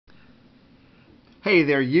Hey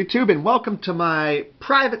there YouTube, and welcome to my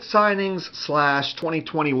private signings /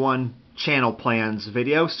 2021 channel plans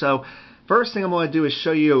video. So first thing I'm going to do is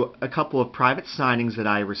show you a couple of private signings that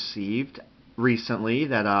I received recently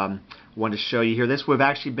that I wanted to show you here. This would have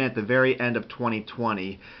actually been at the very end of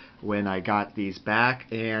 2020 when I got these back.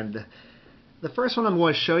 And the first one I'm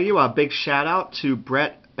going to show you, a big shout out to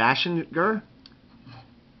Bashinger.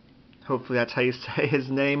 Hopefully that's how you say his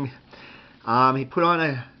name. He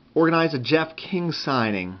organized a Jeff King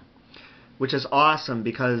signing, which is awesome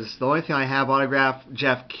because the only thing I have autographed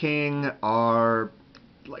Jeff King are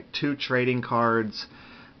like 2 trading cards,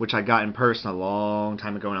 which I got in person a long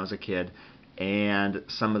time ago when I was a kid, and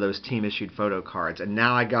some of those team issued photo cards. And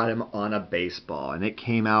now I got him on a baseball, and it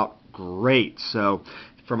came out great. So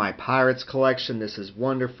for my Pirates collection, this is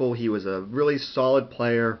wonderful. He was a really solid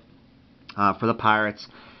player for the Pirates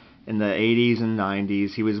in the 80s and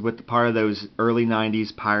 90s. He was with part of those early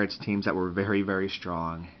 90s Pirates teams that were very, very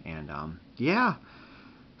strong. And yeah,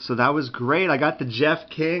 so that was great. I got the Jeff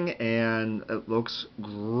King, and it looks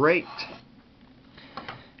great.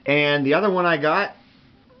 And the other one I got,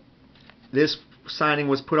 this signing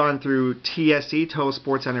was put on through TSE, Total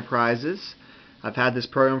Sports Enterprises. I've had this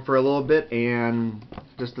program for a little bit and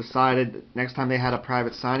just decided next time they had a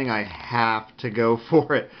private signing, I have to go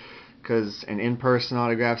for it, because an in-person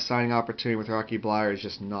autograph signing opportunity with Rocky Bleier is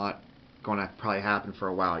just not going to probably happen for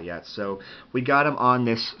a while yet. So we got him on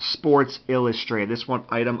this Sports Illustrated. This one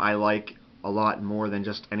item I like a lot more than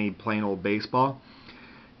just any plain old baseball.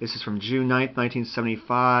 This is from June 9th,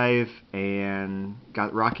 1975, and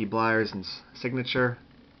got Rocky Bleier's signature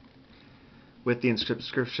with the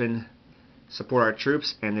inscription, "Support our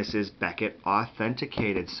troops," and this is Beckett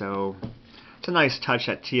authenticated. So it's a nice touch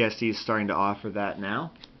that TSE is starting to offer that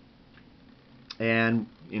now. And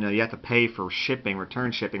you know, you have to pay for shipping,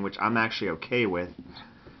 return shipping, which I'm actually okay with.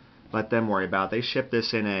 Let them worry about it. They shipped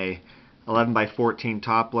this in a 11x14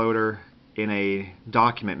 top loader in a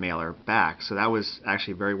document mailer back, so that was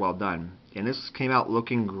actually very well done. And this came out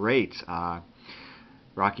looking great.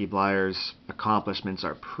 Rocky Bleier's accomplishments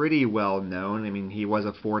are pretty well known. I mean, he was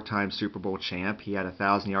a 4-time Super Bowl champ. He had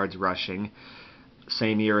 1,000 yards rushing,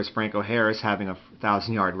 same year as Franco Harris having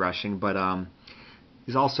 1,000-yard rushing, but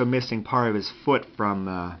he's also missing part of his foot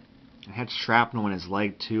from, he had shrapnel in his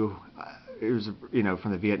leg too. It was, you know,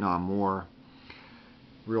 from the Vietnam War.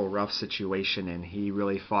 Real rough situation, and he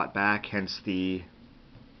really fought back, hence the,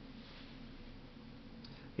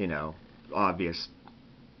 you know, obvious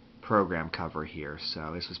program cover here.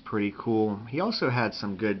 So this was pretty cool. He also had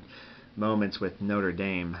some good moments with Notre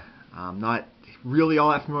Dame. Not really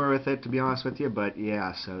all that familiar with it, to be honest with you, but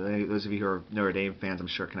yeah, so those of you who are Notre Dame fans, I'm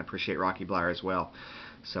sure can appreciate Rocky Bleier as well.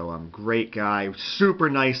 So great guy, super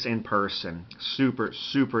nice in person,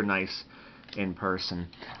 super nice in person.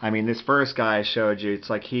 I mean, this first guy I showed you, it's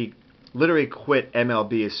like he literally quit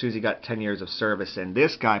MLB as soon as he got 10 years of service, and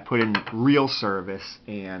this guy put in real service.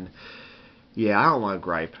 And yeah, I don't want to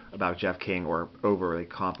gripe about Jeff King or overly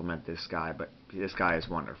compliment this guy, but this guy is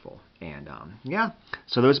wonderful. And yeah,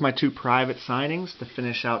 so those are my 2 private signings to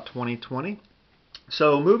finish out 2020.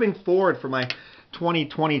 So moving forward for my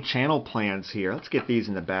 2020 channel plans here, let's get these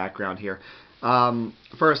in the background here.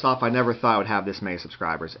 First off, I never thought I would have this many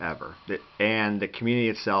subscribers ever. And the community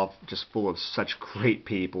itself, just full of such great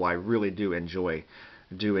people. I really do enjoy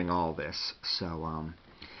doing all this. So,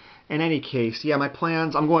 in any case, yeah, my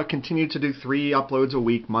plans, I'm going to continue to do 3 uploads a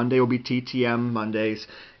week. Monday will be TTM Mondays,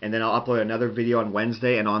 and then I'll upload another video on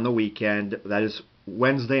Wednesday and on the weekend. That is,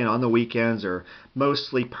 Wednesday and on the weekends are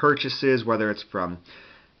mostly purchases, whether it's from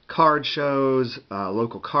card shows,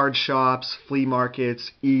 local card shops, flea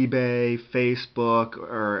markets, eBay, Facebook,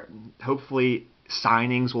 or hopefully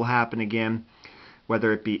signings will happen again,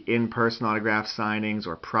 whether it be in-person autograph signings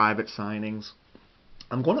or private signings.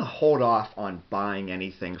 I'm going to hold off on buying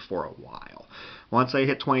anything for a while. Once I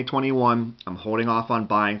hit 2021, I'm holding off on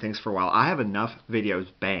buying things for a while. I have enough videos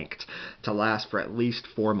banked to last for at least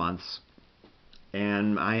 4 months.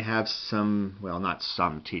 And I have some, well, not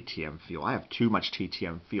some TTM fuel. I have too much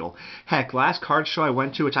TTM fuel. Heck, last card show I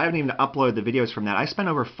went to, which I haven't even uploaded the videos from that, I spent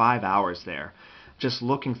over 5 hours there just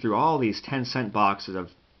looking through all these 10-cent boxes of,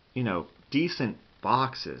 you know, decent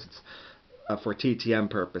boxes for TTM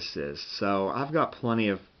purposes. So I've got plenty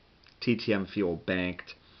of TTM fuel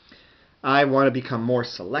banked. I want to become more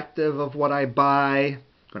selective of what I buy. I'm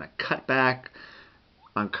going to cut back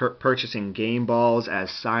on purchasing game balls as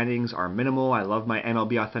signings are minimal. I love my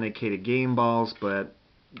MLB authenticated game balls, but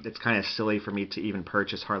it's kind of silly for me to even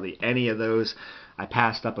purchase hardly any of those. I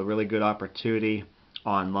passed up a really good opportunity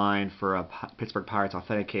online for a Pittsburgh Pirates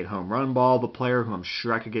authenticated home run ball of a player who I'm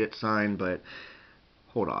sure I could get it signed, but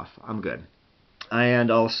hold off. I'm good.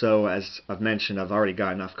 And also, as I've mentioned, I've already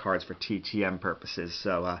got enough cards for TTM purposes.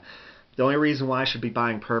 So the only reason why I should be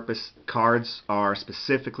buying purpose cards are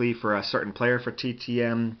specifically for a certain player for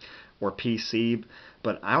TTM or PC.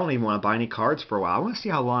 But I don't even want to buy any cards for a while. I want to see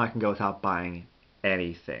how long I can go without buying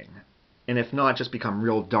anything. And if not, just become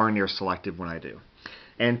real darn near selective when I do.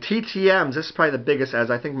 And TTMs, this is probably the biggest,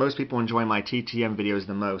 as I think most people enjoy my TTM videos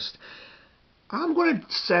the most. I'm going to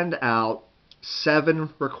send out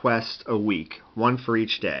 7 requests a week, 1 for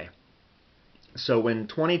each day. So when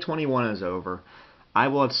 2021 is over, I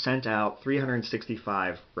will have sent out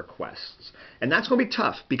 365 requests. And that's going to be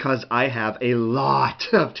tough because I have a lot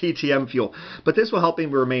of TTM fuel. But this will help me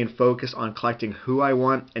remain focused on collecting who I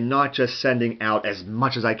want and not just sending out as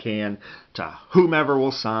much as I can to whomever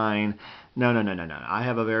will sign. No. I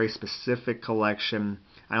have a very specific collection.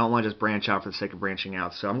 I don't want to just branch out for the sake of branching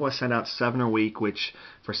out. So I'm going to send out 7 a week, which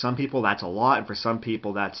for some people that's a lot, and for some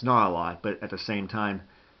people that's not a lot. But at the same time,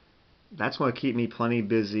 that's going to keep me plenty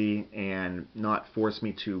busy and not force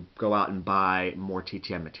me to go out and buy more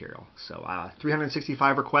TTM material. So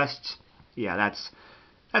 365 requests, yeah, that's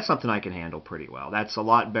something I can handle pretty well. That's a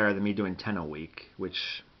lot better than me doing 10 a week,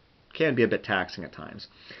 which can be a bit taxing at times.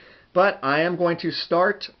 But I am going to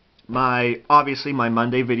start obviously my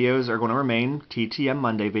Monday videos are going to remain TTM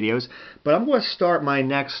Monday videos, but I'm going to start my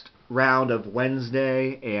next round of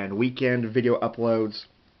Wednesday and weekend video uploads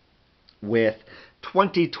with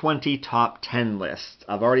 2020 top 10 lists.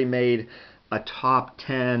 I've already made a top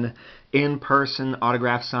 10 in-person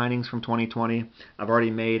autograph signings from 2020. I've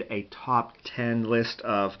already made a top 10 list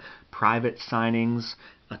of private signings,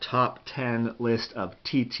 a top 10 list of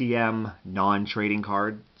TTM non-trading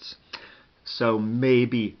cards. So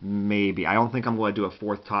maybe, I don't think I'm going to do a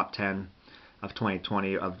 4th top 10 of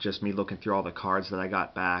 2020 of just me looking through all the cards that I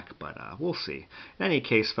got back, but we'll see. In any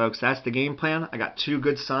case, folks, that's the game plan. I got 2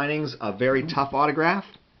 good signings, a very tough autograph,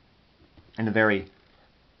 and a very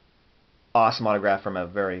awesome autograph from a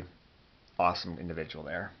very awesome individual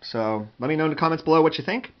there. So let me know in the comments below what you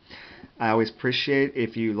think. I always appreciate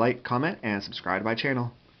if you like, comment, and subscribe to my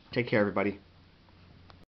channel. Take care, everybody.